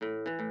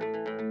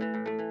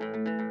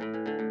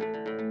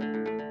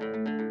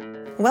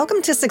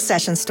Welcome to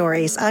Succession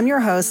Stories. I'm your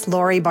host,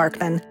 Lori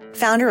Barkman,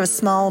 founder of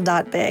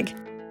Small.Big.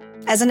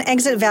 As an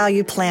exit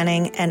value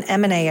planning and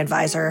M&A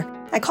advisor,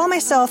 I call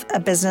myself a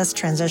business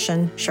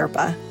transition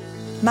Sherpa.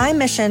 My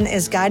mission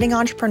is guiding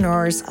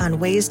entrepreneurs on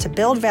ways to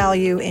build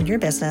value in your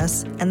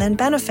business and then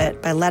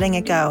benefit by letting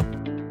it go.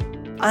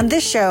 On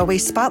this show, we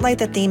spotlight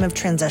the theme of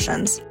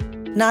transitions,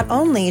 not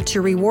only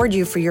to reward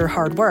you for your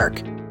hard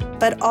work,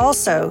 but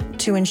also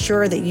to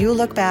ensure that you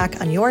look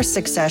back on your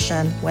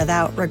succession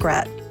without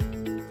regret.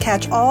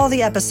 Catch all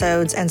the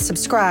episodes and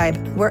subscribe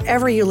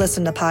wherever you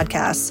listen to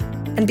podcasts.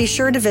 And be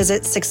sure to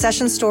visit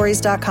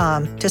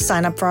successionstories.com to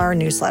sign up for our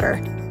newsletter.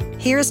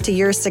 Here's to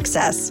your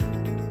success.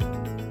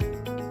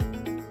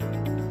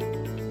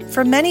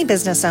 For many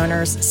business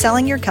owners,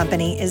 selling your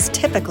company is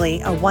typically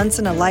a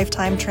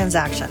once-in-a-lifetime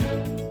transaction.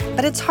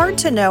 But it's hard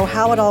to know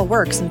how it all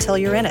works until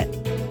you're in it.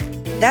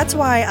 That's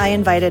why I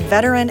invited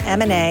veteran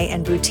M&A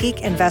and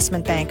boutique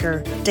investment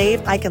banker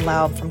Dave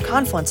Eichenlaub from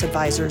Confluence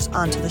Advisors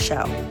onto the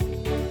show.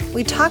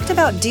 We talked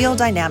about deal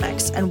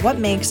dynamics and what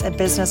makes a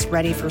business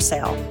ready for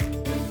sale.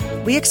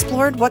 We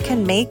explored what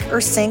can make or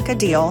sink a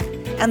deal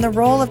and the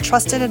role of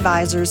trusted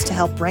advisors to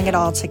help bring it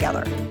all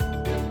together.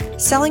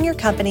 Selling your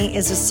company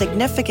is a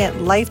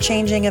significant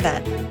life-changing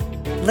event.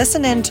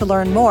 Listen in to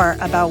learn more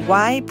about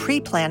why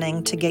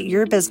pre-planning to get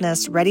your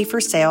business ready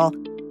for sale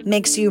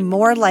makes you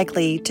more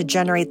likely to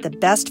generate the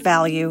best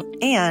value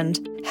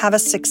and have a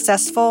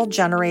successful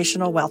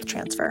generational wealth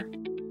transfer.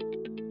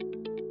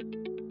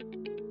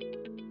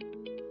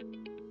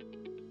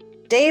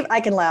 Dave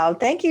Eichenlaub,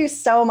 thank you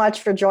so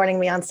much for joining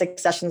me on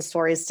Succession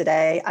Stories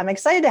today. I'm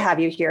excited to have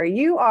you here.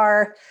 You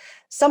are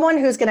someone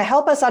who's going to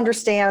help us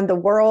understand the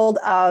world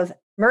of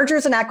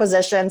mergers and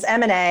acquisitions,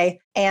 M&A,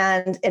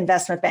 and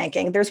investment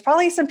banking. There's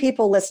probably some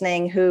people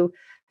listening who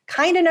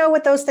kind of know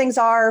what those things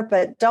are,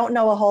 but don't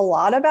know a whole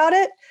lot about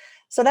it.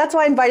 So that's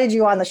why I invited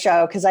you on the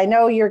show, because I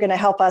know you're going to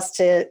help us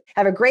to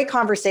have a great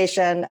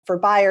conversation for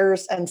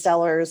buyers and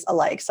sellers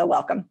alike. So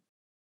welcome.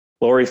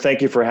 Lori, thank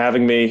you for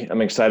having me.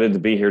 I'm excited to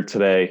be here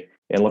today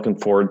and looking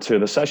forward to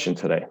the session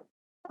today.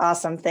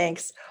 Awesome.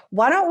 Thanks.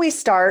 Why don't we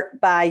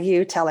start by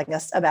you telling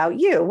us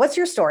about you? What's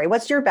your story?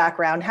 What's your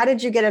background? How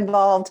did you get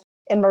involved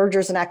in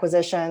mergers and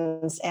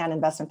acquisitions and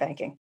investment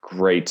banking?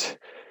 Great.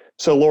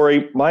 So,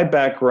 Lori, my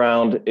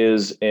background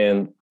is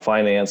in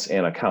finance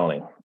and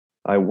accounting.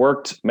 I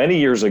worked many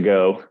years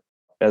ago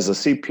as a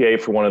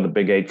CPA for one of the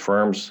big 8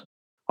 firms.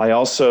 I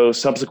also,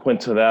 subsequent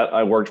to that,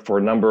 I worked for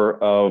a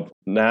number of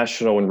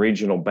national and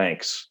regional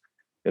banks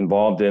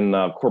involved in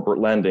corporate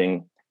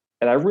lending.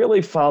 And I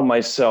really found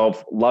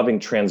myself loving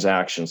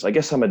transactions. I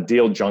guess I'm a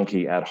deal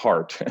junkie at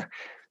heart.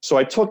 So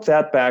I took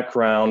that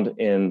background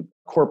in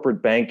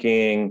corporate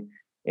banking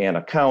and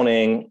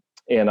accounting,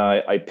 and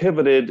I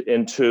pivoted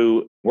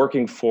into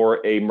working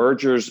for a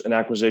mergers and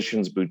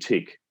acquisitions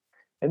boutique.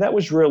 And that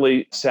was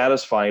really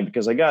satisfying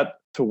because I got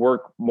to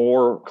work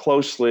more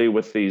closely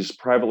with these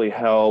privately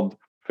held,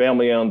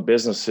 family-owned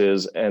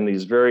businesses and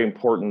these very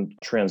important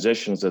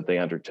transitions that they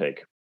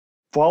undertake.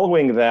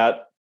 Following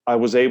that, I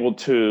was able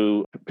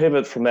to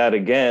pivot from that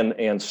again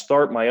and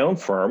start my own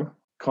firm,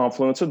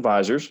 Confluence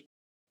Advisors.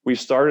 We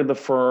started the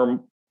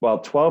firm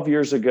about 12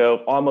 years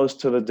ago,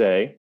 almost to the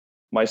day,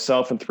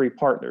 myself and 3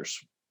 partners.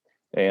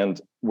 And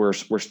we're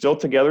still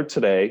together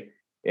today.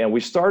 And we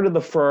started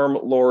the firm,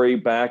 Lori,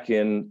 back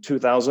in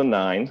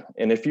 2009.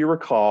 And if you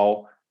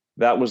recall,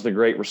 that was the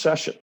Great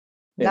Recession.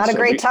 Not a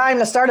great time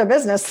to start a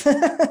business.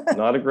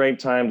 Not a great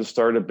time to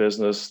start a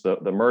business.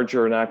 The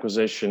merger and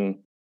acquisition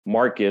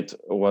market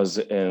was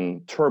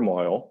in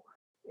turmoil.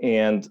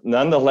 And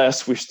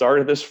nonetheless, we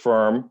started this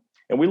firm.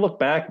 And we look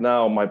back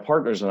now, my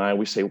partners and I,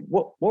 we say,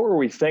 what were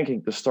we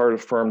thinking to start a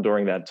firm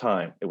during that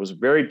time? It was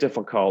very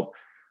difficult,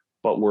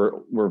 but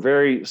we're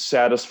very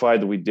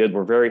satisfied that we did.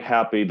 We're very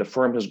happy. The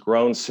firm has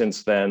grown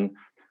since then.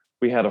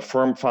 We had a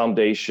firm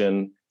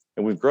foundation,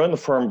 and we've grown the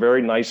firm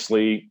very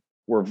nicely.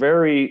 We're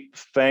very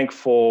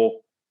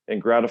thankful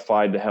and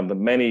gratified to have the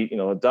many,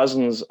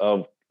 dozens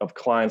of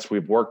clients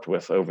we've worked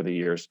with over the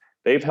years.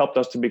 They've helped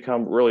us to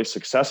become really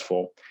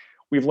successful.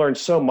 We've learned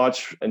so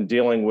much in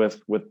dealing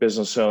with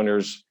business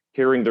owners,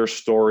 hearing their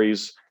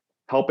stories,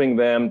 helping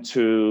them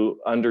to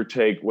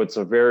undertake what's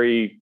a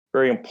very,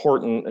 very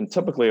important and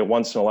typically a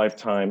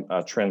once-in-a-lifetime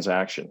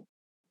transaction.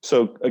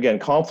 So again,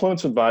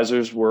 Confluence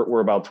Advisors,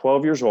 we're about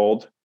 12 years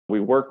old. We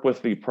work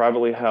with the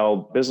privately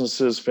held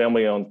businesses,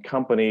 family-owned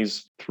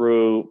companies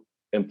through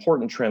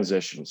important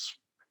transitions,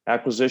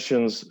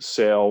 acquisitions,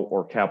 sale,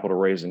 or capital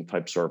raising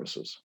type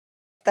services.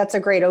 That's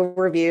a great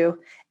overview.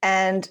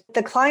 And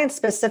the clients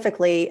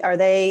specifically, are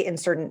they in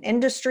certain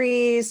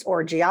industries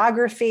or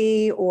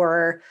geography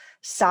or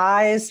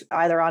size,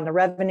 either on the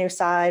revenue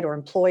side or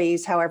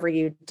employees, however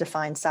you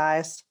define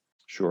size?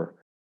 Sure.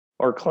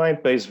 Our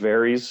client base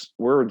varies.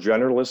 We're a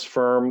generalist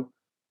firm,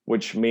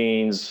 which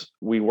means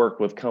we work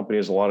with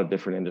companies in a lot of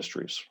different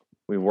industries.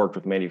 We've worked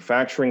with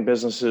manufacturing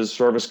businesses,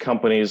 service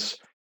companies,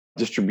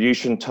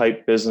 distribution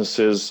type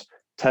businesses,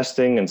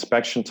 testing,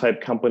 inspection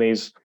type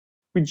companies.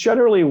 We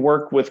generally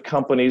work with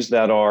companies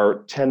that are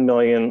 10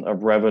 million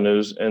of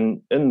revenues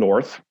and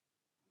north.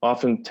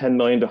 often 10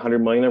 million to 100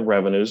 million in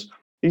revenues.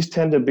 These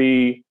tend to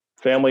be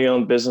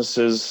family-owned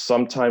businesses,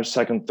 sometimes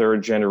second,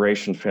 third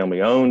generation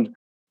family-owned,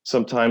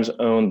 sometimes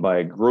owned by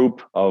a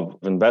group of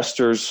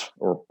investors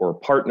or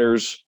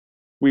partners.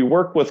 We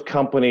work with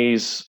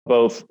companies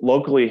both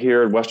locally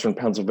here in Western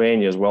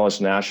Pennsylvania as well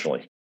as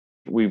nationally.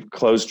 We've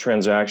closed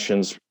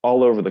transactions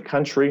all over the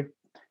country,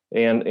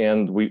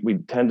 and we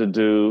tend to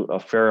do a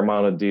fair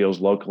amount of deals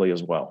locally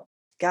as well.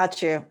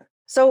 Got you.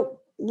 So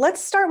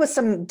let's start with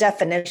some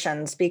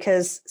definitions,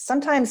 because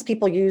sometimes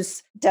people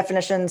use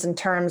definitions and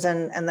terms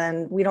and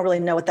then we don't really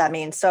know what that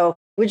means. So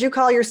would you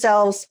call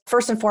yourselves,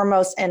 first and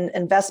foremost, an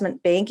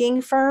investment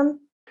banking firm,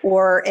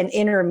 or an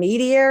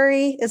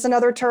intermediary is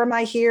another term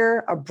I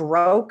hear, a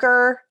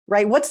broker,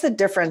 right? What's the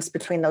difference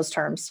between those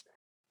terms?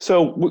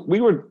 So we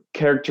would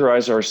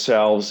characterize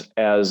ourselves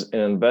as an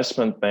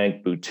investment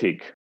bank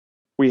boutique.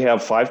 We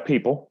have 5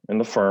 people in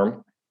the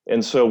firm.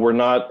 And so we're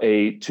not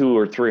a 200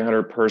 or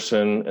 300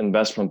 person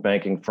investment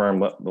banking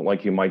firm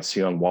like you might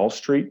see on Wall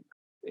Street.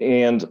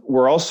 And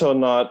we're also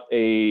not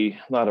a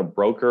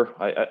broker.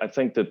 I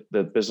think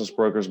that business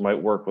brokers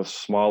might work with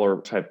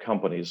smaller type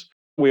companies.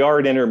 We are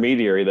an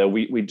intermediary, though.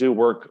 We do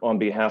work on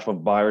behalf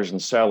of buyers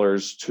and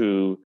sellers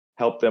to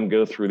help them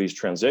go through these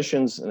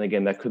transitions. And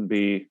again, that could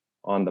be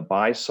on the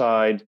buy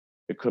side.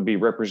 It could be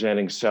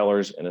representing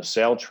sellers in a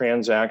sale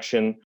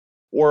transaction,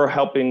 or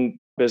helping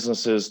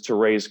businesses to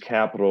raise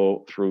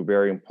capital through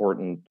very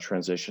important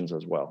transitions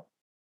as well.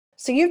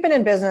 So you've been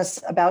in business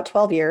about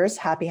 12 years.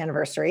 Happy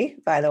anniversary,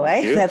 by the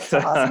way. That's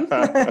awesome.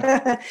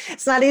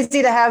 It's not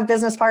easy to have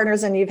business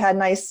partners, and you've had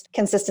nice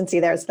consistency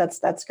there. So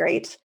that's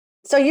great.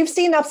 So you've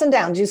seen ups and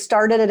downs. You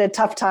started at a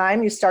tough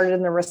time. You started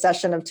in the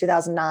recession of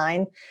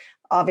 2009,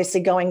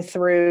 obviously going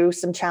through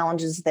some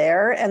challenges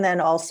there. And then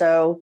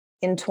also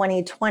in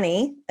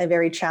 2020, a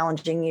very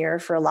challenging year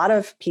for a lot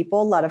of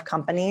people, a lot of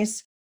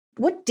companies.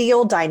 What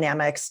deal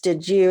dynamics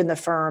did you and the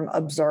firm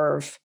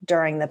observe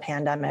during the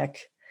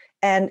pandemic?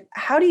 And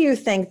how do you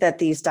think that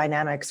these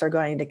dynamics are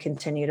going to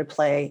continue to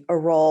play a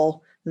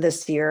role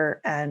this year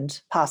and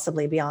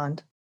possibly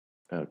beyond?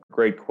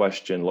 Great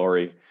question,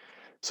 Lori.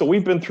 So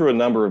we've been through a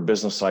number of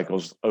business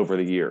cycles over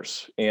the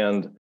years.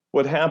 And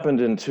what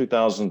happened in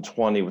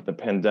 2020 with the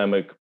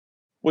pandemic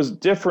was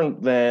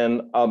different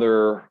than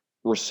other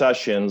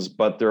recessions,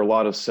 but there are a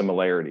lot of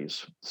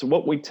similarities. So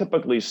what we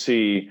typically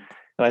see,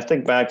 and I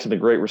think back to the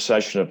Great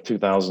Recession of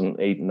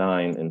 2008,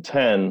 9, and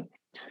 10,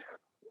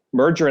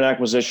 merger and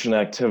acquisition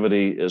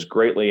activity is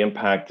greatly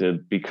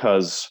impacted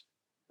because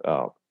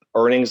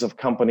earnings of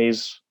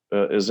companies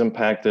is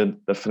impacted,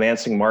 the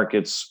financing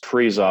markets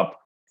freeze up.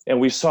 And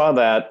we saw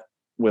that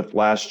with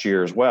last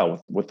year as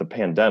well, with the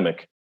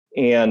pandemic.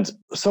 And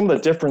some of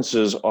the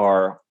differences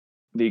are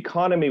the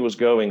economy was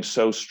going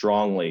so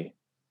strongly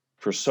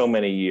for so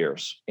many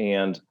years,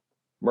 and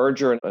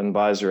merger and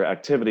advisor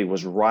activity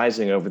was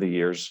rising over the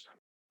years.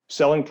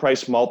 Selling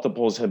price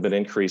multiples had been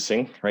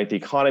increasing, right? The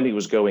economy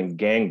was going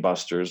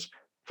gangbusters.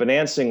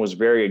 Financing was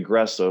very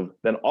aggressive.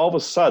 Then all of a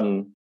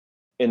sudden,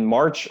 in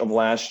March of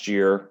last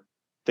year,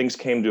 things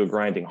came to a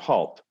grinding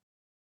halt.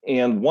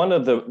 And one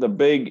of the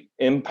big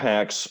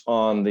impacts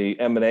on the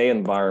M&A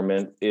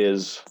environment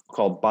is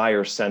called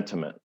buyer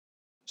sentiment.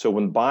 So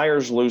when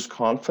buyers lose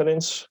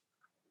confidence,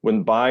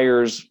 when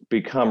buyers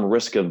become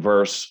risk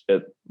adverse,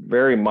 it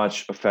very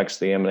much affects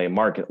the M&A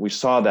market. We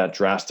saw that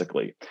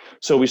drastically.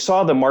 So we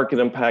saw the market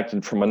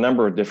impacted from a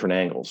number of different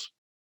angles.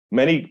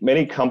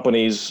 Many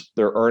companies,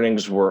 their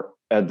earnings were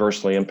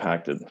adversely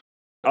impacted.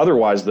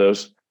 Otherwise,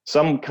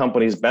 some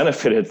companies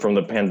benefited from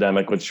the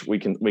pandemic, which we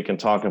can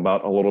talk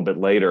about a little bit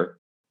later.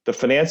 The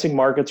financing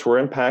markets were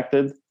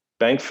impacted.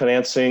 Bank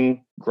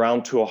financing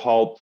ground to a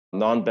halt.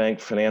 Non-bank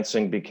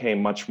financing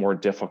became much more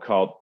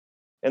difficult.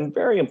 And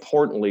very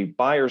importantly,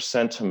 buyer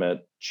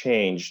sentiment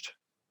changed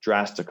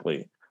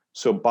drastically.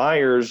 So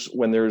buyers,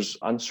 when there's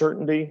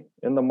uncertainty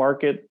in the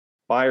market,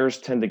 buyers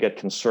tend to get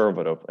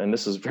conservative. And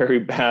this is very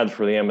bad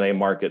for the M&A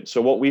market. So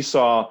what we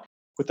saw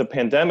with the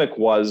pandemic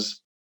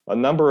was a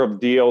number of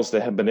deals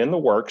that had been in the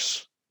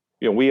works.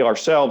 We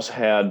ourselves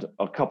had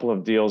a couple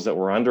of deals that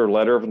were under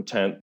letter of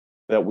intent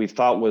that we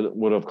thought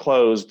would have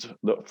closed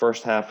the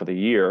first half of the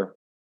year.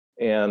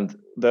 And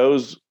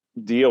those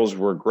deals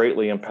were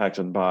greatly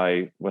impacted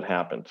by what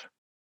happened.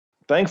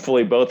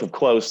 Thankfully, both have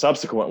closed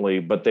subsequently,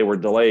 but they were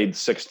delayed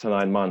 6 to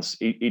 9 months,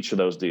 each of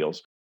those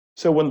deals.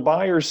 So when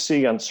buyers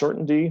see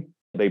uncertainty,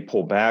 they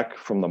pull back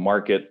from the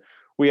market.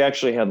 We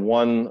actually had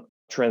one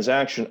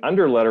transaction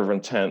under letter of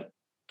intent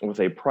with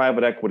a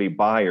private equity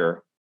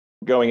buyer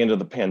going into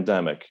the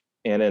pandemic.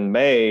 And in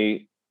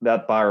May,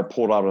 that buyer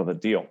pulled out of the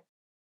deal.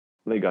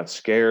 They got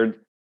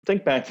scared.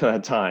 Think back to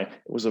that time.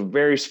 It was a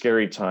very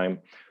scary time.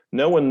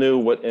 No one knew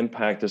what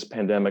impact this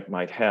pandemic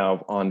might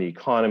have on the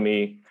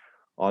economy,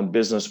 on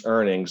business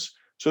earnings.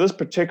 So this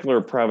particular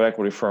private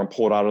equity firm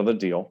pulled out of the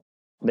deal.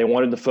 They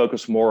wanted to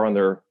focus more on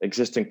their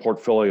existing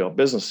portfolio of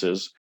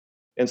businesses.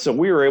 And so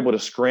we were able to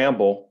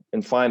scramble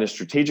and find a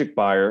strategic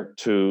buyer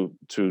to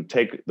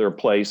take their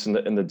place,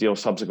 and the deal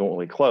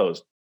subsequently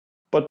closed.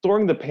 But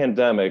during the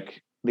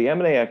pandemic, the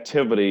M&A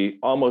activity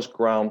almost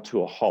ground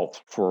to a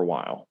halt for a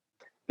while.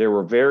 There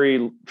were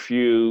very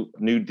few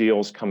new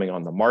deals coming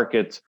on the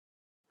market.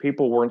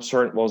 People weren't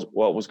certain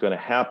what was going to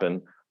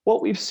happen.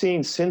 What we've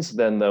seen since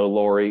then, though,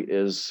 Lori,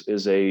 is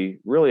a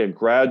really a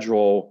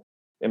gradual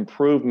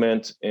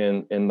improvement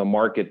in the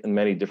market in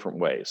many different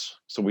ways.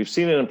 So we've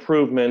seen an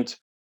improvement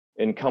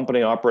in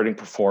company operating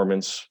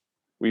performance.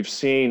 We've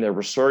seen a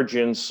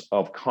resurgence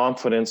of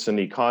confidence in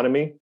the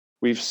economy.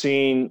 We've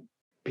seen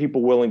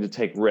people willing to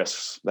take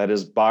risks, that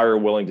is, buyer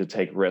willing to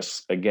take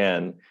risks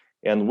again.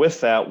 And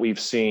with that, we've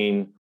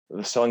seen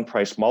the selling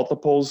price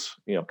multiples,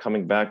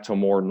 coming back to a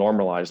more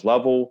normalized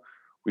level.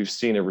 We've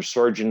seen a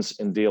resurgence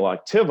in deal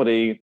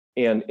activity.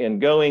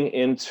 And going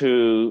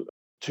into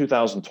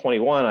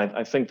 2021,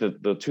 I think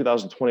that the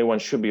 2021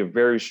 should be a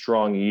very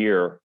strong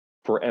year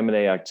for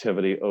M&A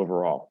activity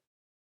overall.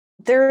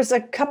 There's a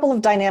couple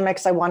of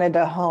dynamics I wanted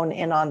to hone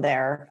in on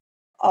there.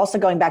 Also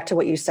going back to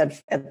what you said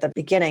at the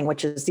beginning,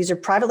 which is these are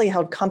privately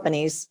held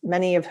companies,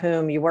 many of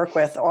whom you work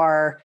with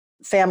are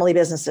family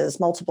businesses,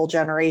 multiple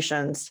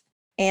generations.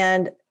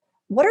 And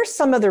what are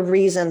some of the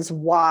reasons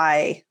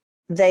why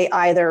they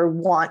either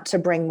want to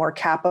bring more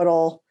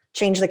capital,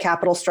 change the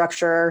capital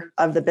structure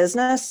of the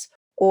business,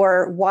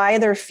 or why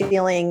they're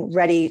feeling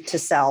ready to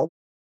sell?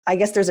 I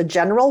guess there's a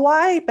general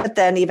why, but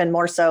then even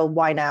more so,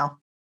 why now?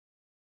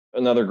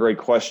 Another great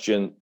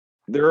question.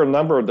 There are a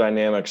number of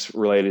dynamics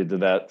related to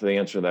that, to the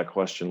answer to that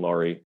question,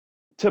 Laurie.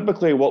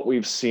 Typically, what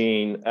we've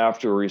seen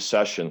after a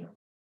recession,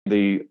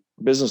 the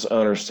business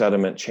owner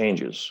sentiment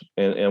changes.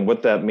 And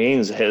what that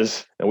means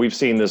is, and we've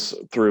seen this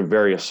through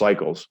various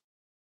cycles,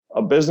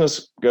 a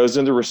business goes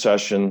into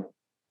recession,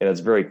 and it's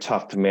very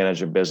tough to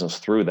manage a business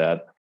through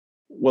that.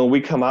 When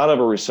we come out of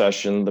a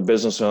recession, the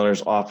business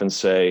owners often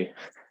say,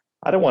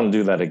 I don't want to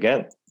do that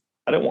again.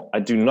 I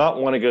do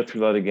not want to go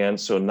through that again.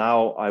 So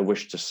now I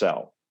wish to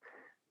sell.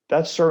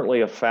 That's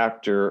certainly a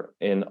factor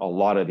in a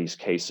lot of these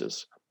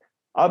cases.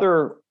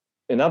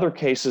 In other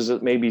cases,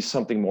 it may be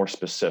something more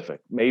specific.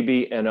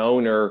 Maybe an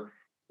owner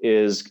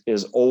is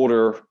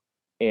older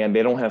and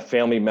they don't have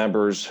family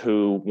members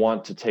who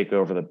want to take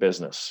over the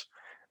business.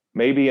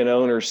 Maybe an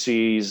owner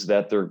sees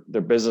that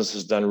their business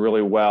has done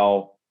really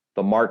well.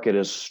 The market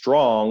is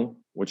strong,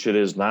 which it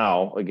is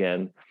now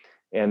again,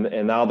 and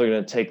now they're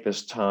going to take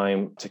this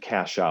time to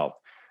cash out.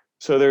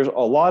 So there's a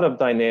lot of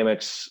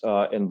dynamics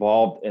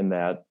involved in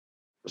that,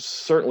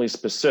 certainly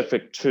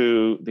specific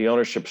to the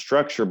ownership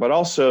structure, but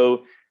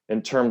also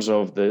in terms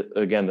of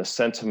the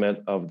sentiment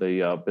of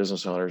the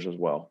business owners as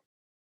well.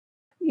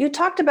 You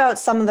talked about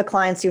some of the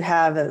clients you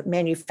have,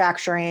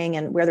 manufacturing,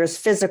 and where there's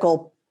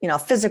physical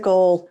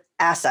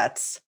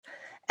assets.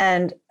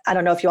 And I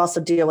don't know if you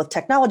also deal with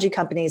technology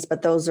companies,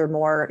 but those are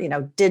more,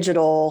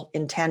 digital,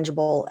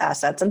 intangible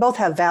assets, and both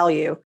have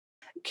value.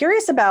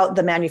 Curious about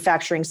the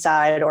manufacturing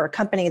side or a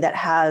company that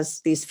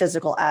has these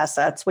physical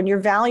assets. When you're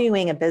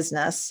valuing a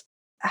business,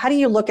 how do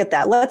you look at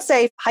that? Let's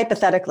say,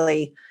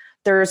 hypothetically,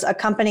 there's a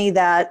company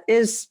that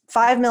is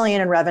 $5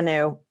 million in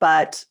revenue,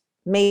 but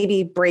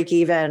maybe break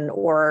even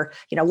or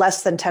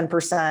less than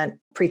 10%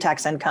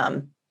 pre-tax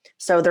income.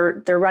 So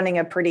they're running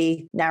a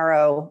pretty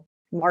narrow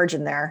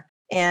margin there.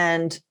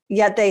 And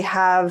yet they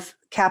have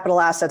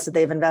capital assets that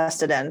they've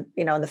invested in,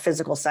 in the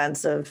physical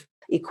sense of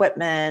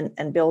equipment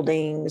and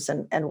buildings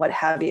and what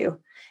have you.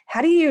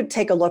 How do you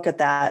take a look at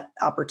that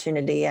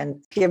opportunity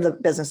and give the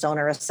business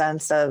owner a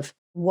sense of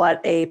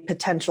what a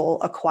potential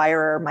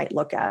acquirer might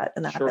look at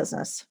in that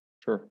business?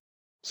 Sure.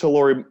 So,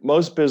 Lori,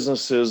 most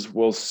businesses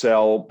will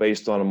sell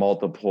based on a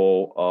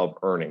multiple of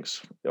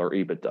earnings or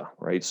EBITDA,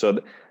 right? So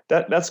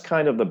that's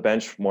kind of the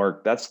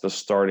benchmark. That's the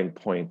starting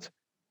point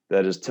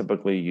that is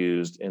typically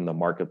used in the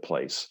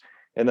marketplace.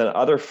 And then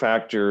other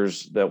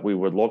factors that we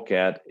would look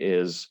at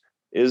is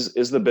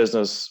the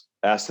business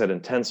asset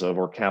intensive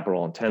or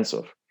capital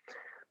intensive?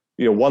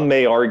 One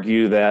may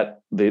argue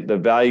that the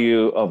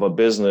value of a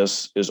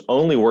business is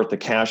only worth the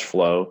cash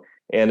flow.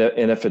 And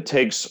if it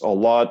takes a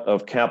lot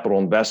of capital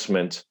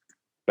investment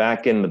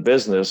back in the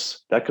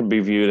business, that could be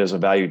viewed as a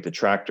value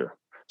detractor.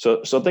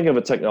 So think of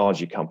a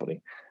technology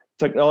company.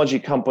 Technology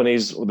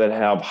companies that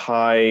have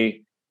high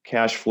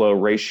cash flow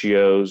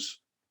ratios,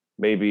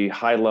 maybe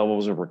high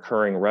levels of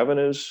recurring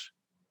revenues,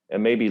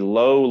 and maybe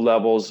low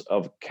levels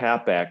of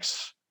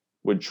CapEx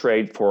would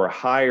trade for a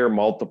higher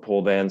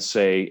multiple than,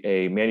 say,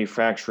 a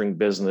manufacturing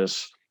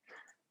business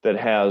that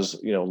has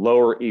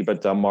lower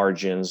EBITDA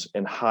margins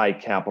and high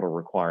capital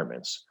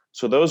requirements.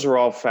 So those are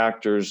all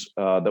factors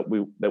that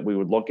we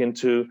would look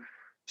into.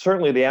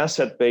 Certainly, the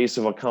asset base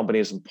of a company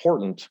is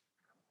important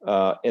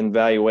in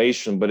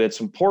valuation, but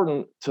it's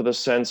important to the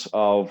sense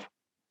of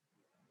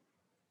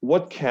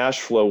what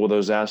cash flow will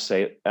those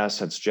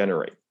assets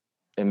generate,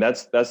 and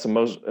that's the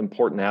most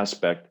important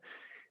aspect.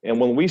 And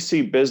when we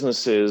see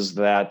businesses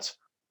that,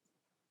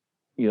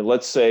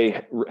 let's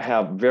say,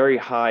 have very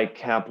high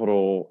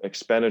capital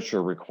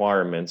expenditure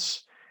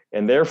requirements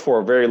and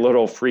therefore very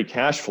little free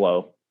cash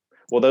flow,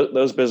 well,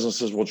 those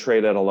businesses will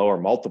trade at a lower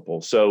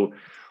multiple. So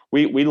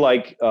we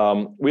like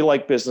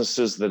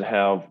businesses that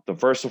have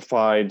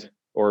diversified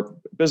or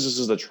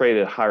businesses that trade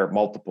at higher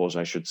multiples,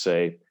 I should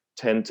say,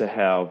 tend to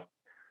have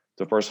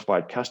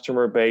diversified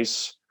customer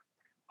base,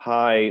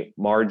 high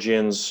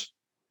margins,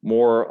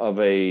 more of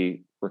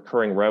a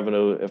recurring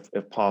revenue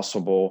if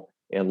possible,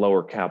 and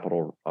lower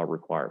capital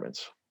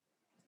requirements.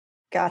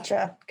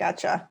 Gotcha.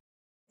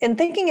 In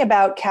thinking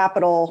about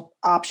capital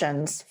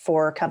options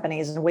for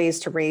companies and ways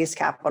to raise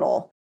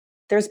capital,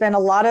 there's been a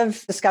lot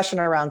of discussion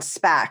around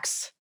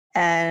SPACs.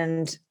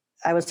 And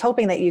I was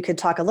hoping that you could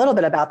talk a little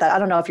bit about that. I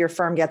don't know if your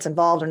firm gets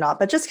involved or not,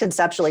 but just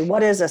conceptually,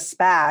 what is a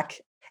SPAC?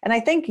 And I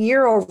think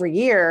year over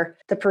year,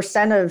 the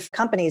percent of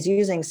companies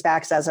using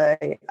SPACs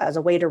as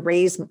a way to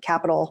raise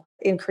capital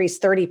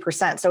increased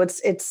 30%. So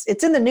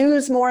it's in the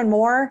news more and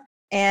more.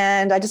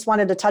 And I just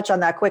wanted to touch on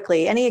that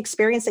quickly. Any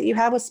experience that you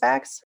have with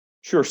SPACs?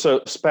 Sure. So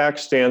SPAC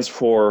stands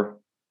for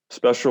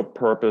Special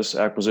Purpose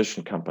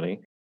Acquisition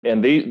Company.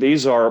 And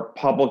these are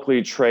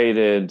publicly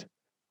traded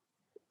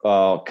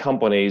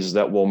companies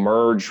that will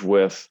merge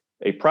with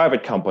a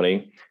private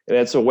company. And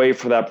it's a way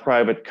for that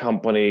private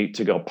company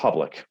to go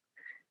public.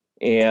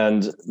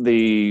 And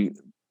the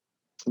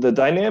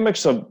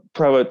dynamics of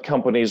private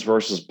companies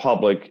versus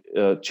public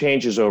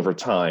changes over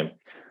time.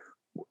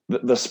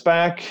 The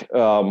SPAC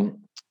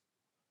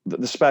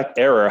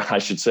era, I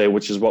should say,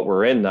 which is what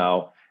we're in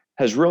now,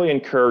 has really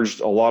encouraged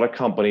a lot of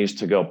companies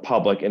to go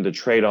public and to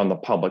trade on the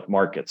public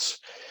markets.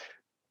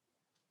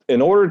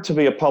 In order to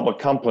be a public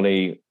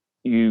company,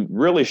 you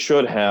really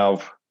should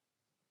have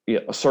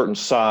a certain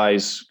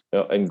size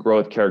and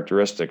growth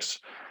characteristics,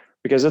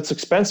 because it's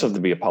expensive to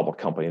be a public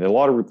company. There are a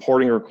lot of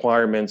reporting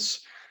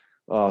requirements.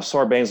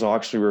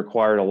 Sarbanes-Oxley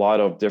required a lot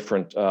of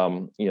different,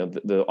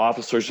 the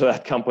officers of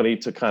that company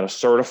to kind of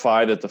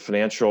certify that the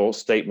financial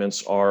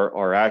statements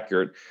are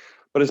accurate.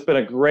 But it's been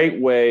a great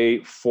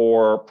way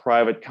for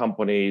private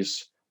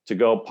companies to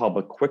go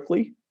public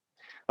quickly,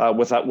 by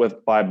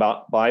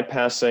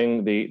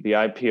bypassing the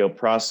IPO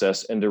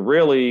process, and to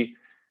really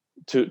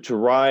to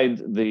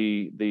ride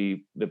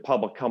the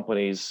public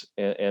companies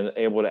and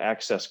able to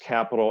access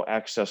capital,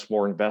 access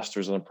more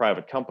investors than the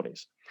private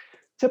companies.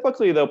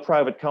 Typically, though,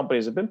 private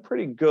companies have been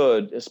pretty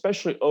good,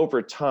 especially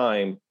over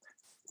time.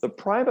 The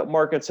private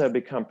markets have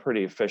become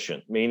pretty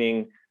efficient,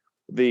 meaning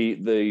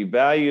the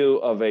value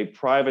of a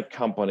private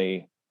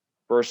company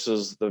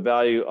versus the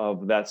value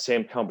of that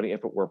same company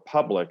if it were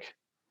public,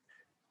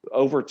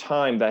 over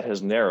time that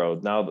has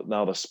narrowed. Now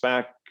the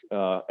SPAC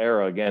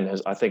era again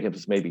I think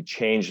has maybe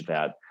changed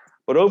that.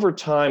 But over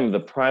time, the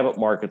private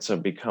markets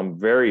have become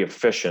very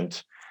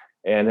efficient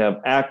and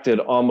have acted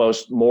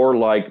almost more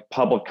like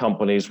public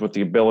companies, with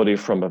the ability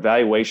from a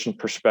valuation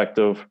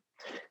perspective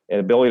and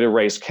ability to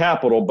raise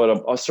capital,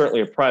 but certainly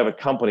a private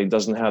company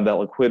doesn't have that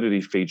liquidity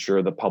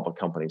feature that public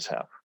companies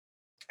have.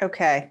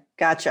 Okay,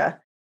 gotcha.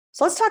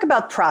 So let's talk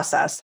about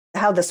process,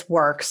 how this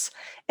works.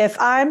 If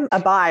I'm a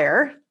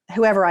buyer,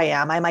 whoever I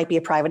am, I might be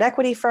a private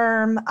equity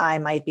firm, I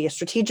might be a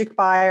strategic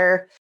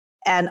buyer,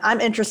 and I'm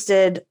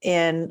interested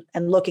in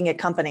looking at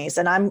companies.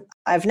 And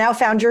I've now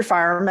found your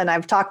firm and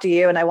I've talked to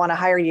you and I want to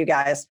hire you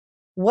guys.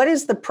 What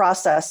is the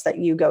process that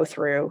you go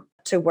through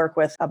to work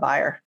with a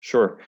buyer?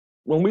 Sure.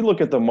 When we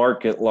look at the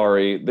market,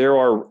 Laurie, there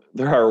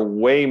are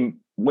way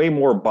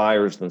more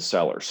buyers than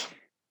sellers.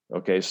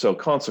 Okay, so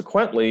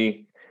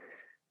consequently,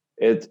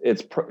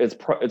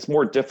 it's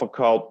more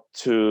difficult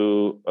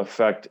to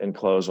affect and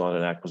close on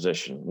an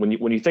acquisition. When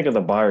you think of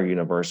the buyer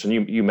universe,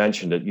 and you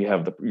mentioned it, you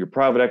have your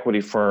private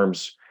equity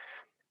firms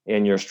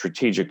and your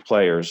strategic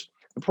players.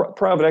 The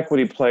private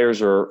equity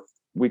players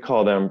we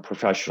call them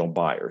professional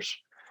buyers.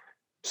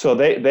 So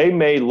they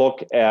may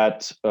look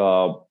at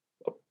a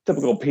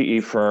typical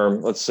PE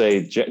firm, let's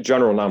say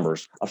general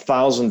numbers,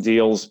 1,000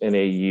 deals in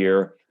a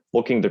year,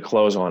 looking to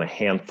close on a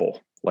handful,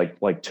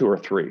 like 2 or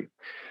 3.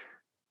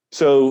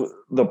 So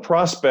the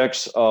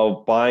prospects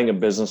of buying a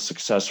business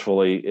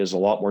successfully is a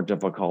lot more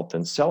difficult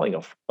than selling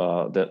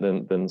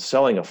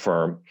a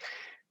firm.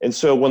 And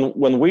so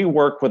when we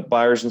work with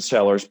buyers and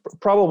sellers,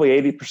 probably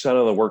 80%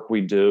 of the work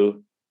we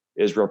do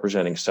is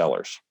representing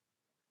sellers.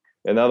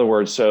 In other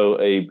words, so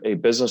a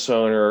business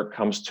owner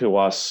comes to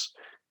us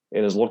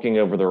and is looking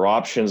over their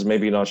options,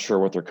 maybe not sure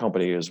what their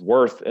company is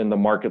worth in the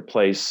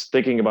marketplace,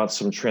 thinking about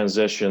some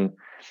transition,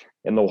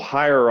 and they'll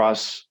hire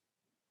us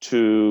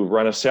to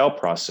run a sale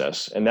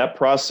process. And that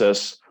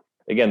process,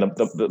 again,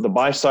 the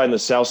buy side and the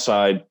sell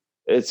side,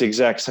 it's the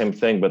exact same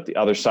thing, but the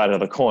other side of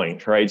the coin,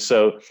 right?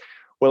 So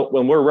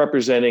when we're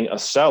representing a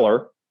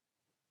seller,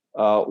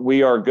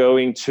 we are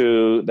going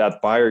to that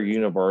buyer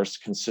universe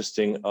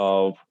consisting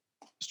of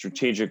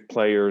strategic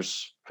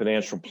players,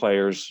 financial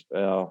players,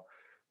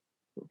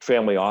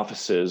 family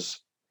offices,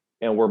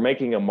 and we're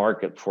making a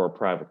market for a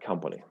private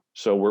company.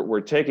 So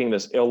we're taking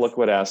this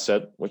illiquid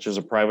asset, which is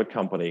a private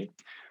company.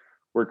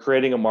 We're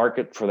creating a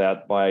market for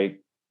that by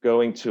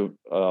going to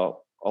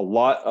a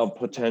lot of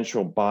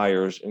potential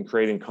buyers and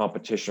creating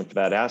competition for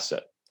that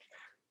asset.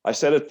 I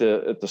said at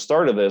the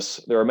start of this,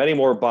 there are many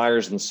more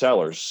buyers than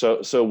sellers.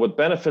 So what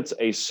benefits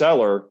a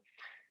seller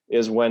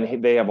is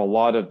when they have a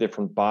lot of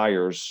different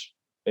buyers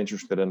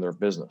interested in their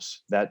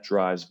business. That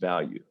drives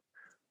value.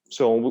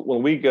 So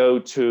when we go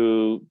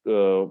to,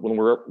 when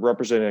we're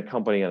representing a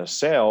company in a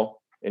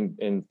sale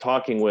and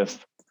talking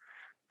with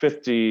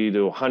 50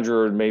 to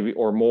 100 maybe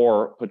or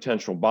more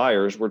potential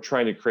buyers, we're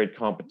trying to create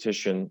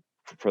competition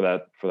for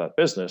that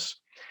business.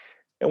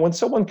 And when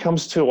someone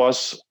comes to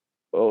us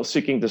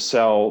seeking to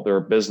sell their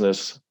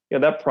business,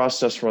 that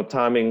process from a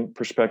timing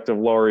perspective,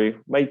 Lori,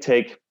 may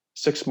take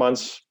 6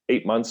 months,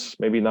 8 months,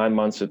 maybe 9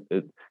 months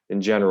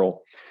in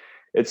general.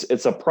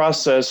 It's a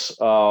process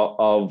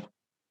of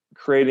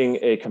creating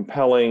a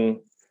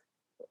compelling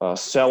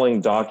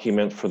selling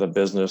document for the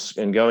business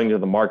and going to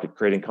the market,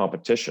 creating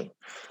competition.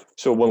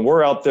 So when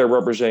we're out there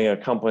representing a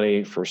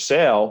company for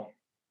sale,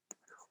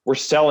 we're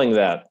selling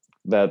that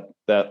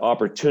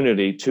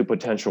opportunity to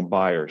potential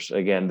buyers.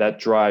 Again, that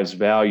drives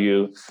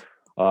value.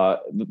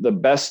 The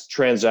best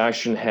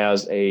transaction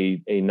has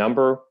a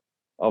number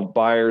of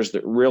buyers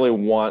that really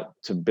want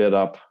to bid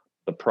up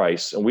the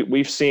price. And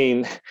we've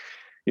seen,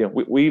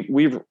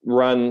 we've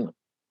run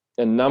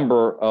a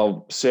number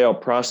of sale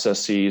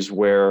processes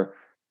where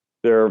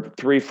there are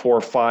 3, 4,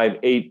 5,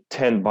 8,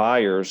 10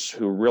 buyers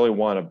who really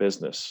want a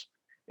business.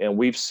 And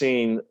we've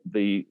seen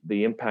the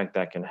impact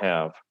that can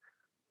have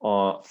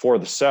for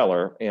the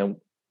seller and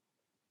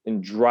in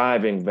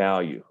driving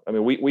value. I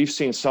mean, we've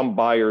seen some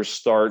buyers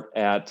start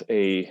at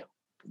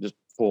just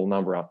pull a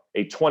number out,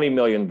 a 20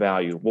 million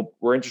value. Well,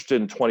 we're interested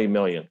in 20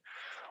 million.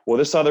 Well,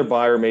 this other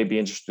buyer may be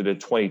interested in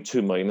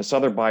 22 million. This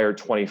other buyer,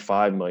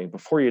 25 million.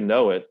 Before you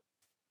know it,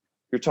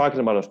 you're talking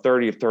about a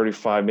 30,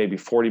 35, maybe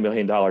 $40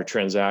 million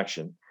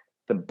transaction.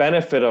 The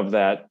benefit of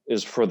that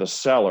is for the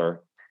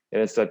seller,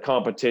 and it's that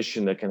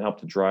competition that can help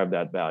to drive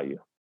that value.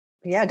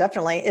 Yeah,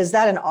 definitely. Is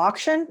that an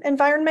auction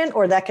environment,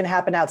 or that can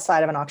happen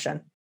outside of an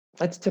auction?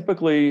 That's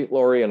typically,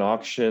 Lori, an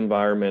auction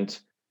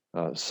environment.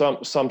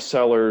 Some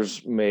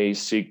sellers may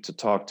seek to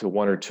talk to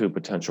 1 or 2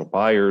 potential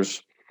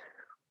buyers.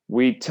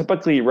 We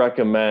typically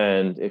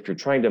recommend, if you're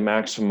trying to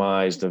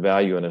maximize the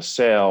value in a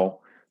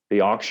sale,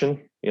 the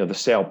auction, the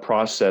sale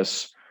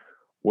process,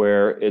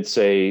 where it's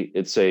a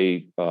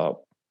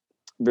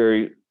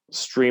very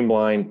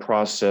streamlined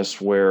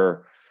process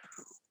where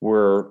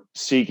we're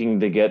seeking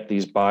to get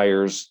these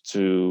buyers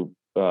to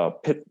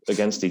pit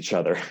against each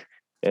other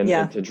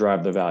and to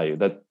drive the value.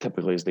 That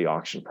typically is the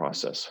auction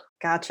process.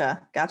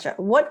 Gotcha.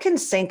 What can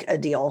sink a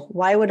deal?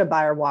 Why would a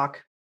buyer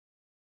walk?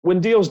 When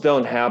deals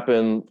don't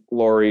happen,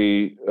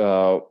 Lori,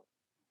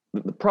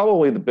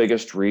 probably the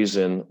biggest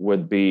reason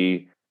would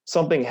be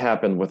something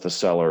happened with the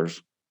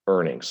seller's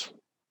earnings.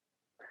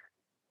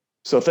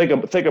 So think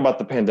about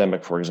the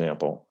pandemic, for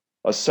example.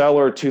 A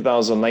seller,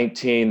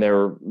 2019,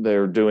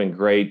 they're doing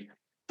great.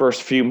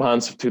 First few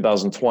months of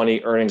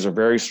 2020, earnings are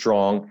very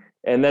strong.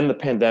 And then the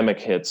pandemic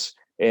hits.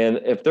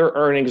 And if their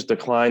earnings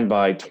decline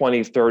by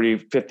 20, 30,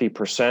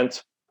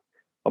 50%,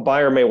 a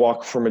buyer may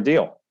walk from a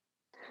deal.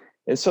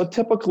 And so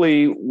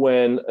typically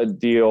when a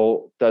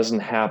deal doesn't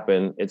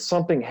happen,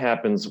 something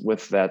happens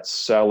with that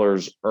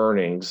seller's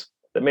earnings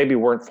that maybe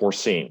weren't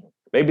foreseen.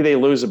 Maybe they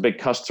lose a big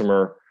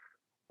customer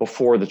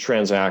before the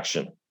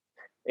transaction,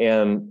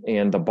 and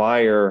the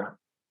buyer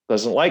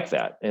doesn't like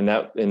that. And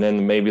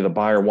then maybe the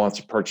buyer wants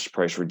a purchase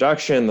price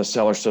reduction. The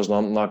seller says, "No,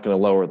 I'm not going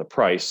to lower the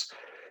price."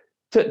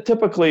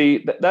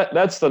 Typically,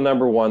 that's the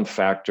number one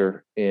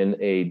factor in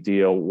a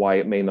deal why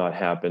it may not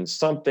happen.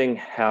 Something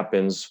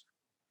happens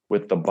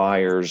with the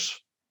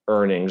buyer's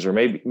earnings, or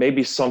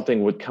maybe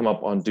something would come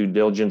up on due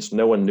diligence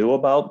no one knew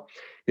about.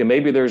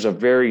 Maybe there's a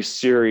very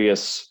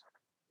serious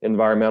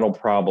environmental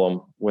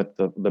problem with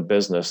the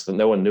business that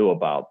no one knew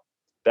about.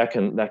 That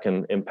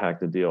can impact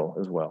the deal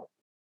as well.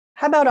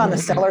 How about on the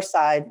seller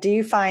side? Do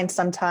you find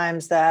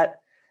sometimes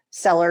that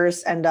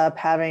sellers end up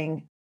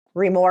having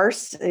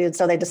remorse, and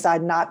so they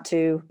decide not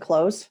to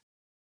close?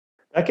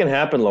 That can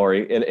happen,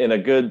 Lori. And a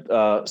good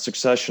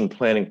succession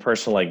planning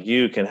person like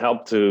you can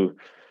help to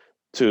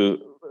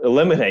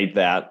eliminate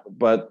that.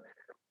 But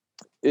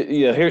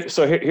here's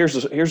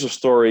a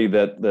story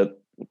that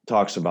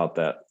talks about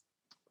that.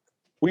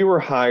 We were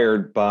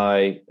hired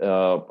by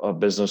a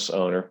business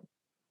owner,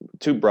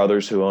 2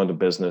 brothers who owned a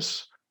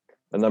business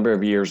a number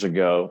of years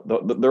ago.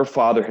 Their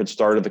father had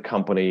started the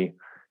company.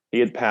 He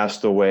had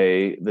passed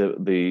away.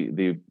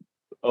 The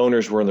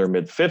owners were in their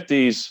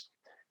mid-50s.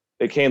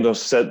 They came to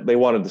us, said they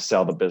wanted to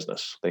sell the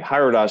business. They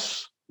hired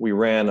us. We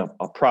ran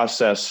a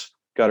process,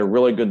 got a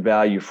really good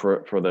value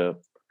for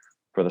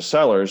the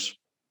sellers.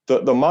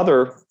 The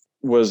mother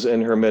was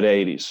in her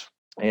mid-80s,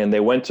 and they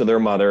went to their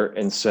mother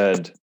and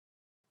said,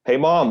 "Hey,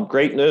 Mom,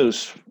 great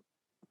news.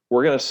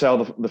 We're going to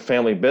sell the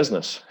family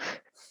business."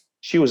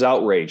 She was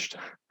outraged.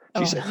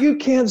 She said, "You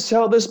can't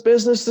sell this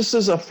business. This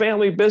is a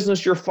family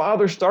business. Your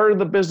father started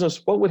the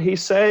business. What would he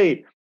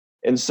say?"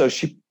 And so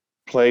she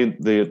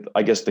played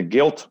the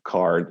guilt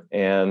card.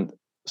 And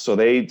so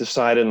they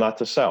decided not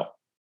to sell.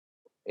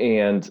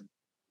 And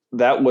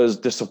that was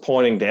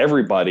disappointing to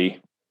everybody.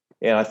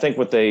 And I think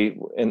what they,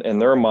 in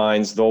their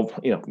minds, they'll,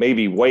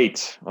 maybe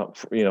wait,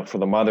 for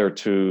the mother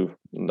to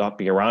not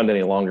be around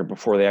any longer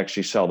before they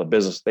actually sell the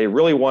business. They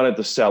really wanted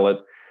to sell it,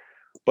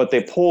 but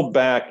they pulled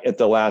back at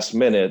the last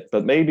minute.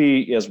 But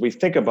maybe as we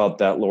think about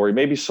that, Lori,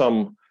 maybe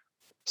some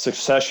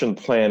succession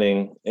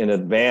planning in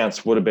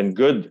advance would have been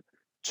good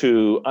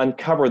to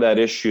uncover that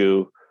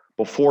issue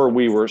before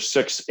we were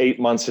 6, 8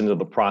 months into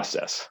the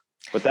process.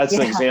 But that's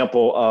an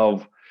example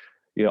of,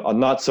 a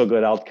not so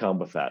good outcome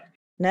with that.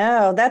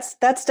 No,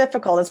 that's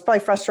difficult. It's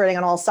probably frustrating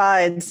on all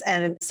sides,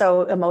 and it's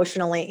so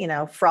emotionally,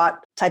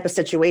 fraught type of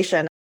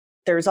situation.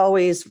 There's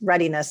always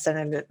readiness,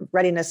 and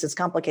readiness is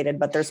complicated,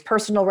 but there's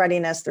personal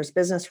readiness, there's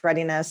business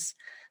readiness.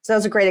 So that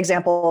was a great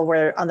example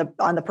where on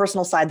the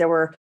personal side, there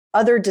were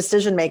other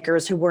decision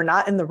makers who were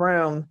not in the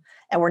room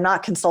and were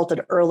not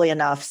consulted early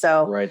enough.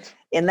 So right.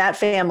 In that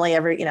family,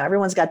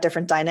 everyone's got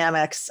different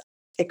dynamics.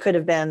 It could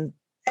have been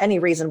any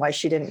reason why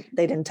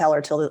they didn't tell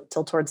her till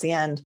towards the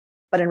end.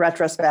 But in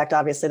retrospect,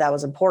 obviously that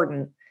was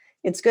important.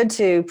 It's good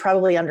to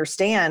probably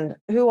understand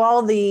who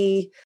all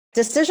the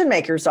decision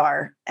makers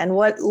are and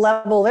what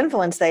level of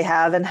influence they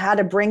have and how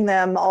to bring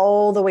them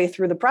all the way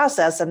through the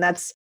process. And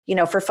that's,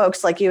 for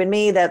folks like you and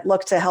me that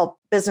look to help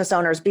business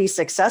owners be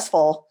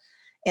successful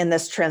in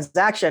this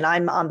transaction.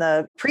 I'm on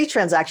the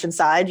pre-transaction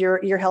side.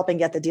 You're helping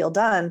get the deal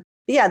done.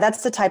 But yeah,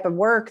 that's the type of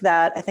work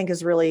that I think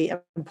is really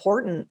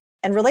important.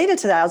 And related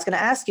to that, I was going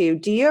to ask you,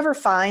 do you ever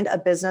find a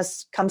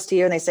business comes to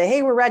you and they say,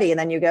 hey, we're ready. And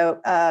then you go,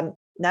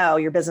 no,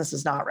 your business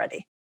is not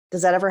ready.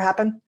 Does that ever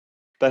happen?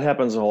 That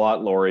happens a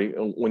lot, Lori.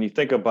 When you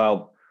think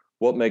about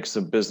what makes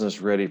a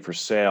business ready for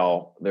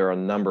sale, there are a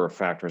number of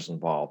factors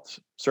involved.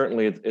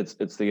 Certainly,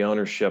 it's the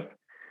ownership.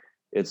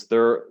 It's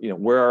their,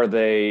 where are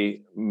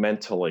they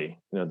mentally?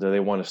 Do they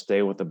want to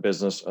stay with the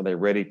business? Are they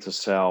ready to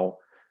sell,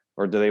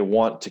 or do they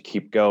want to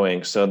keep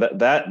going? So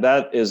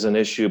that is an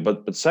issue.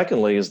 But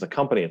secondly, is the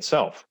company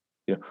itself.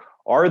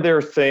 Are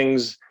there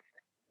things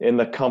in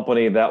the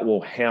company that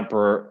will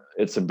hamper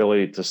its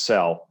ability to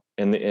sell?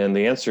 And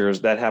the answer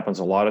is that happens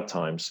a lot of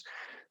times.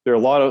 There's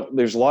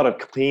a lot of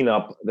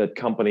cleanup that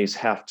companies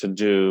have to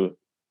do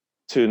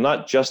to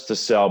not just to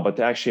sell, but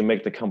to actually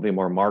make the company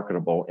more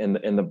marketable.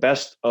 And the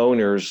best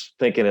owners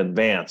think in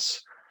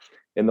advance,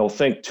 and they'll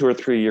think 2 or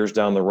 3 years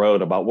down the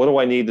road about what do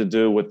I need to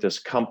do with this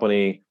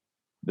company,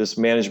 this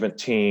management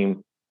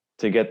team,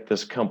 to get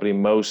this company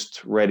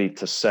most ready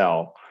to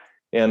sell.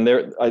 And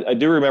I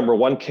do remember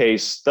one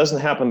case. Doesn't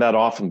happen that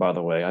often, by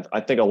the way.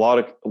 I think a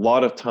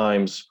lot of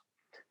times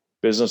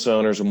business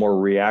owners are more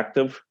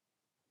reactive.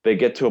 They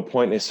get to a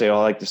point and they say, I'd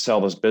like to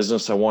sell this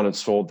business. I want it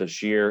sold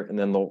this year. And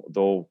then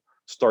they'll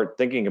start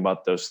thinking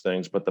about those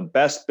things. But the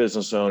best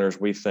business owners,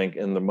 we think,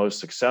 and the most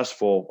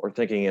successful are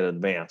thinking in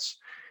advance.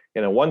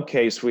 And in one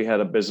case, we had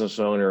a business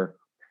owner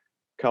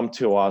come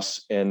to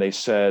us and they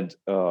said,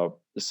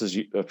 this is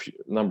a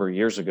number of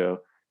years ago.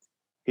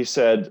 He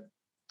said,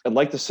 I'd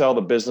like to sell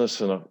the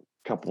business in a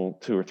couple,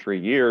 2 or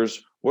 3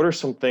 years. What are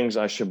some things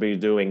I should be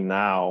doing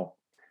now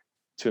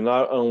to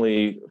not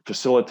only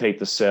facilitate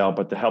the sale,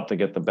 but to help to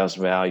get the best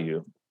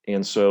value?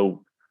 And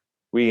so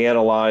we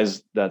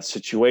analyzed that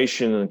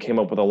situation and came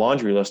up with a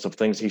laundry list of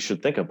things he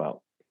should think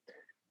about.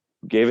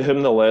 Gave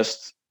him the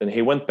list, and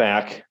he went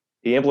back.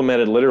 He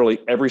implemented literally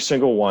every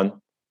single one.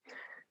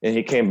 And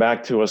he came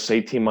back to us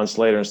 18 months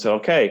later and said,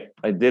 okay,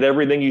 I did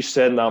everything you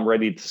said, and I'm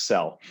ready to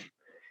sell.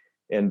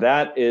 And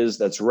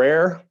that's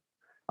rare.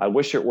 I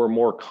wish it were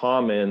more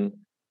common,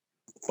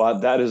 but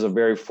that is a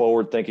very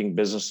forward-thinking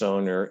business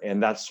owner.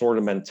 And that sort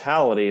of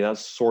mentality, that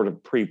sort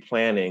of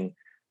pre-planning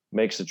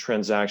makes a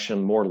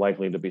transaction more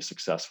likely to be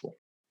successful.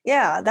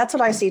 Yeah, that's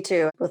what I see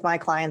too with my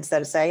clients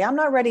that say, I'm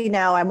not ready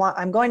now.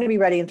 I'm going to be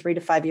ready in 3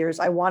 to 5 years.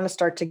 I want to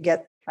start to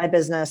get my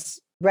business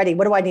ready.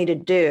 What do I need to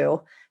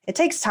do? It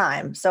takes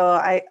time. So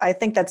I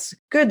think that's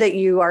good that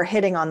you are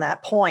hitting on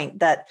that point,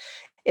 that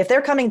if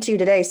they're coming to you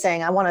today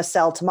saying, I want to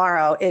sell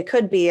tomorrow, it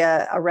could be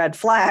a red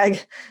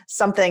flag.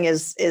 Something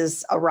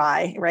is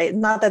awry, right?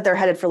 Not that they're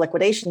headed for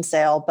liquidation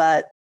sale,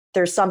 but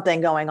there's something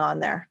going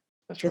on there.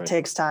 That's right. It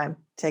takes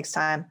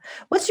time.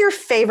 What's your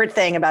favorite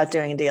thing about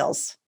doing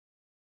deals?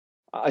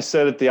 I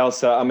said at the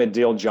outset, I'm a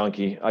deal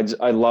junkie.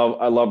 I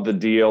love the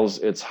deals.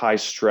 It's high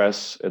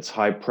stress. It's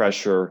high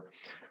pressure.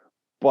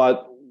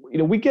 But,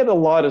 we get a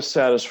lot of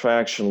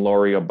satisfaction,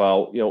 Lori,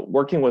 about,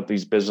 working with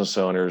these business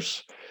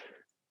owners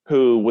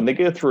who, when they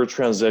get through a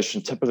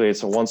transition, typically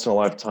it's a once in a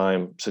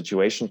lifetime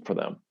situation for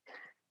them.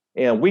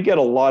 And we get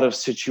a lot of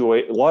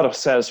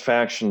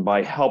satisfaction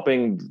by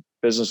helping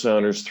business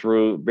owners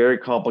through very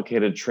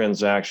complicated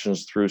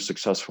transactions through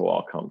successful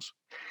outcomes.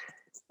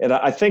 And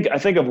I think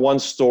of one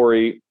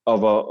story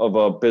of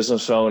a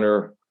business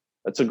owner.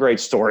 That's a great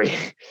story.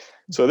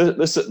 So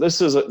this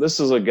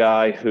is a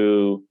guy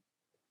who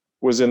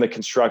was in the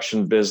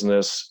construction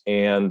business,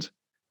 and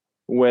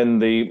when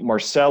the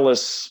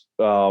Marcellus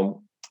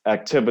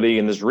activity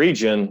in this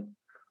region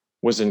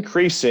was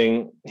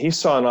increasing, he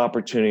saw an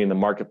opportunity in the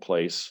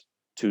marketplace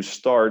to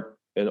start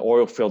an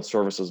oil field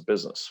services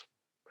business.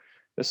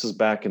 This is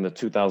back in the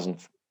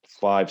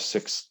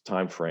 2005-06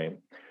 timeframe.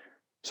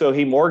 So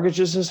he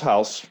mortgages his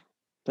house,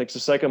 takes a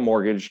second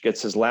mortgage,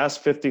 gets his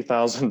last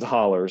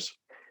 $50,000,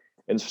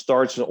 and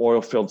starts an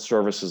oil field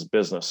services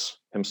business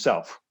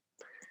himself.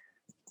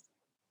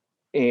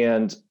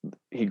 And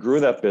he grew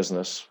that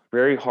business,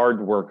 very hard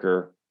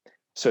worker.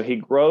 So he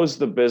grows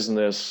the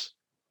business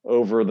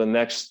over the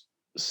next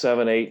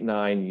 7, 8,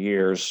 9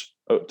 years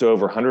to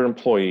over 100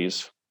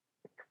 employees,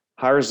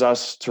 hires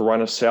us to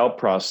run a sale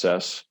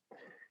process,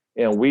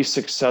 and we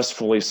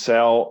successfully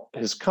sell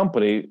his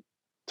company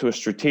to a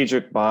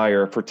strategic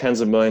buyer for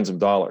tens of millions of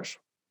dollars.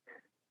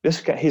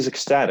 This guy, he's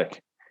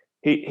ecstatic.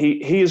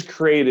 He has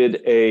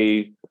created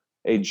a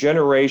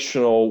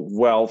generational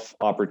wealth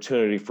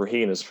opportunity for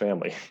he and his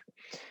family.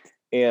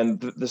 And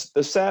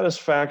the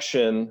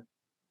satisfaction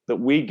that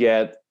we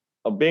get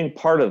of being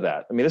part of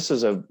that. I mean, this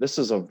is a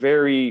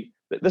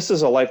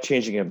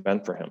life-changing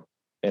event for him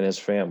and his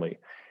family.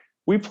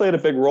 We played a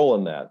big role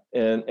in that.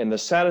 And the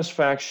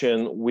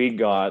satisfaction we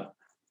got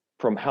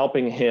from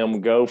helping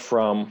him go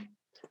from,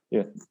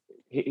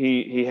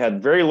 he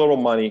had very little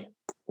money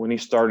when he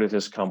started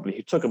his company.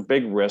 He took a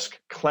big risk,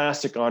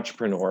 classic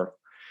entrepreneur,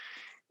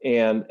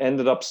 and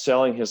ended up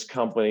selling his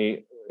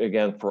company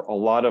again for a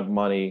lot of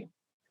money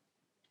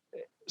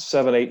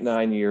 7, 8,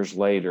 9 years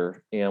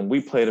later. And we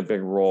played a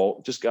big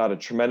role, just got a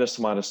tremendous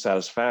amount of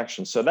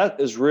satisfaction. So that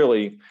is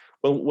really,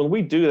 when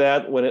we do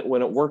that, when it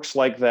works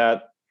like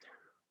that,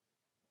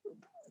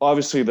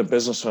 obviously the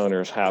business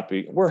owner is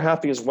happy. We're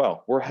happy as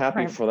well. We're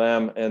happy for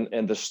them.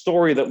 And the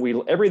story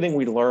that everything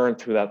we learned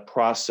through that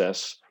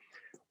process,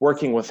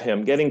 working with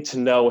him, getting to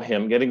know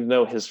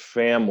his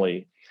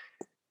family,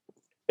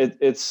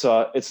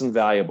 it's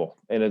invaluable.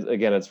 And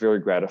again, it's very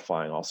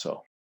gratifying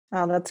also.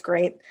 Oh, that's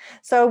great.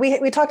 So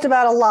we talked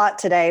about a lot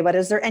today, but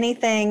is there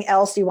anything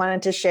else you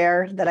wanted to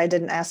share that I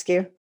didn't ask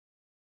you?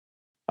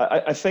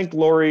 I think,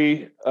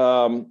 Lori,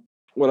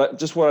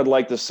 what I'd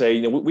like to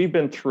say, we've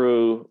been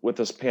through with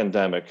this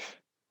pandemic,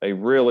 a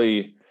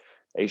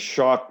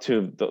shock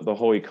to the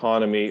whole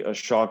economy, a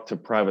shock to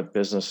private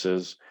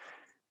businesses.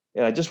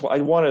 And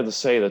I wanted to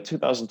say that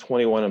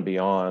 2021 and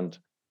beyond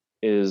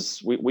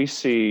is we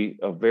see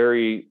a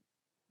very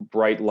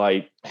bright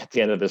light at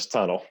the end of this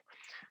tunnel.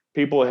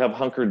 People have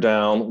hunkered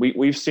down.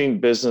 We've seen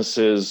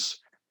businesses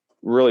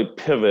really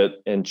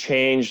pivot and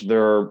change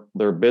their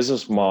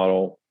business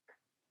model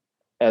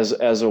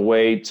as a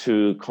way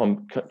to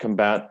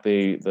combat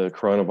the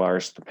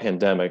coronavirus, the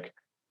pandemic,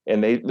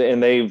 and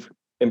they've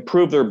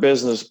improved their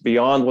business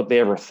beyond what they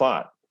ever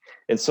thought.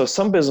 And so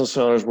some business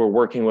owners we're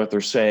working with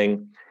are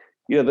saying,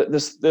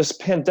 this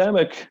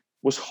pandemic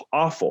was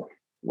awful,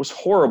 was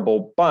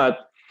horrible,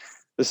 but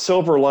the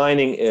silver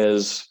lining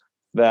is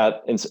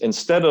that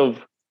instead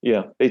of,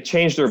 they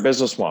changed their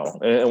business model.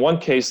 And in one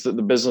case, the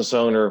business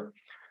owner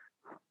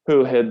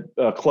who had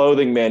a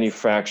clothing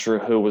manufacturer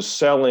who was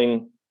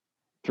selling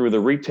through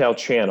the retail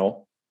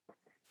channel,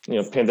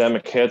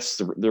 pandemic hits,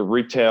 the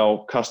retail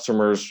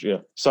customers,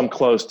 some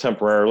closed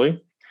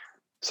temporarily,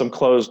 some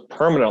closed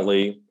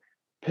permanently,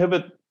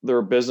 pivot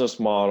their business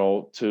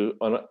model to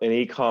an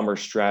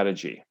e-commerce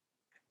strategy.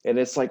 And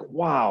it's like,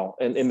 wow.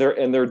 And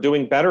they're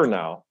doing better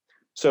now.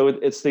 So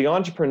it's the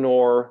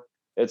entrepreneur,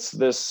 it's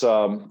this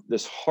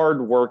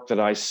hard work that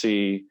I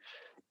see,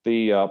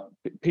 the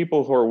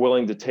people who are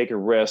willing to take a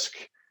risk,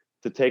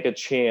 to take a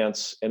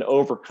chance and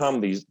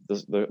overcome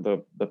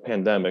the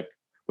pandemic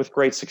with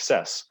great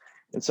success.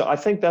 And so I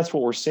think that's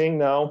what we're seeing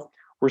now.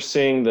 We're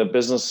seeing the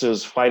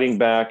businesses fighting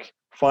back,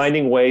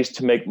 finding ways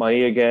to make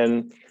money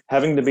again,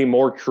 having to be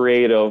more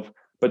creative,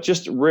 but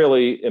just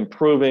really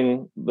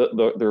improving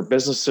their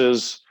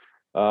businesses,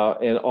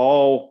 and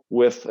all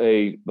with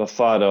the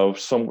thought of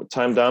some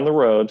time down the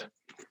road,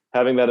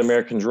 having that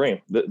American dream,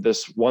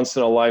 this once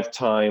in a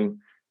lifetime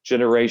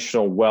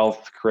generational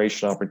wealth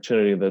creation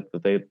opportunity that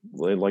they'd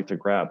like to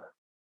grab.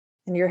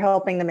 And you're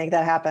helping to make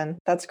that happen.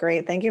 That's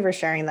great. Thank you for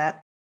sharing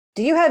that.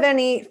 Do you have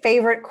any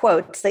favorite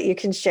quotes that you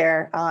can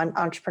share on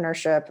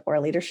entrepreneurship or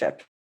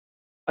leadership?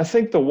 I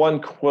think the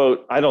one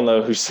quote, I don't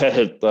know who said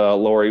it,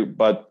 Lori,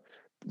 but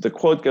the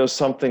quote goes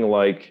something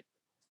like,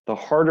 "The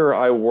harder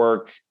I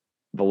work,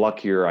 the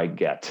luckier I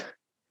get."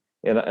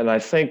 And I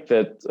think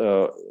that,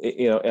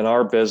 in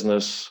our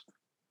business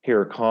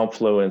here at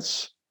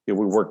Confluence, we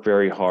work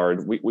very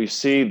hard. We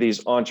see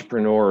these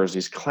entrepreneurs,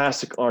 these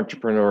classic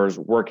entrepreneurs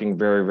working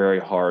very, very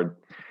hard.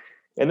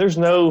 And there's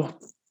no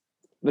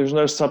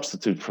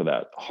substitute for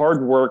that.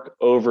 Hard work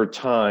over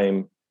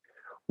time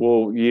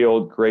will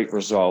yield great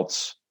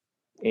results.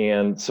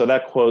 And so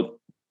that quote,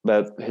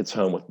 that hits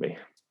home with me.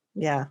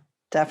 Yeah,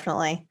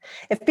 definitely.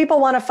 If people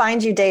want to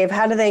find you, Dave,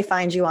 how do they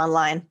find you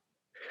online?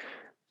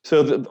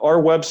 So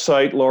our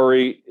website,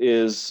 Lori,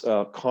 is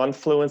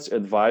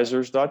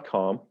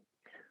confluenceadvisors.com.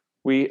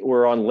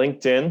 We're on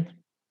LinkedIn.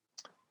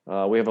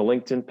 We have a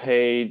LinkedIn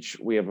page.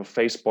 We have a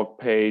Facebook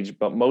page,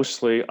 but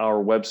mostly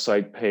our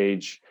website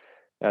page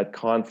at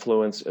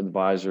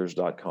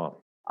confluenceadvisors.com.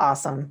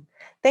 Awesome.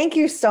 Thank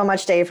you so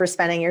much, Dave, for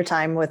spending your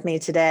time with me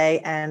today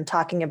and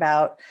talking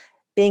about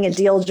being a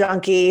deal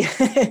junkie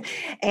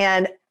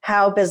and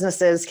how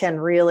businesses can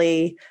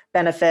really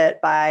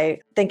benefit by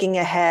thinking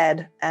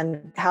ahead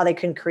and how they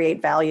can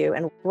create value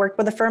and work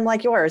with a firm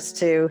like yours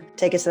to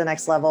take it to the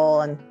next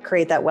level and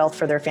create that wealth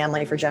for their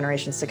family for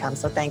generations to come.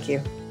 So thank you.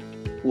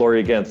 Lori,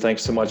 again,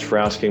 thanks so much for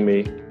asking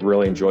me.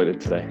 Really enjoyed it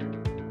today.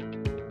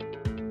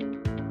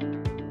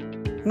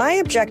 My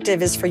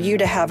objective is for you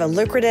to have a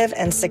lucrative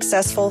and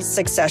successful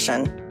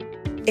succession.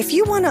 If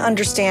you want to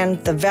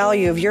understand the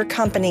value of your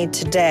company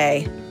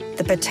today,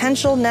 the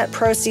potential net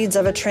proceeds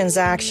of a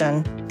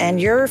transaction, and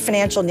your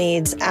financial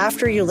needs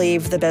after you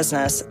leave the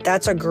business,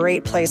 that's a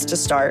great place to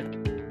start.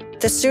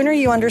 The sooner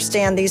you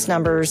understand these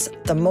numbers,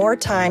 the more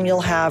time you'll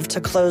have to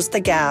close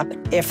the gap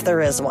if there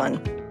is one.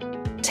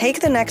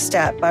 Take the next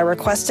step by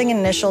requesting an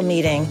initial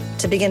meeting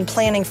to begin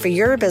planning for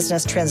your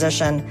business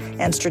transition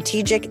and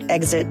strategic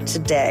exit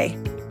today.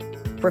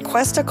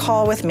 Request a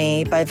call with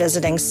me by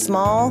visiting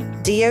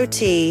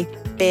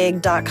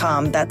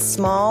smalldotbig.com. That's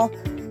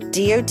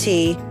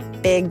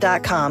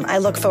smalldotbig.com. I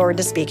look forward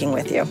to speaking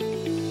with you.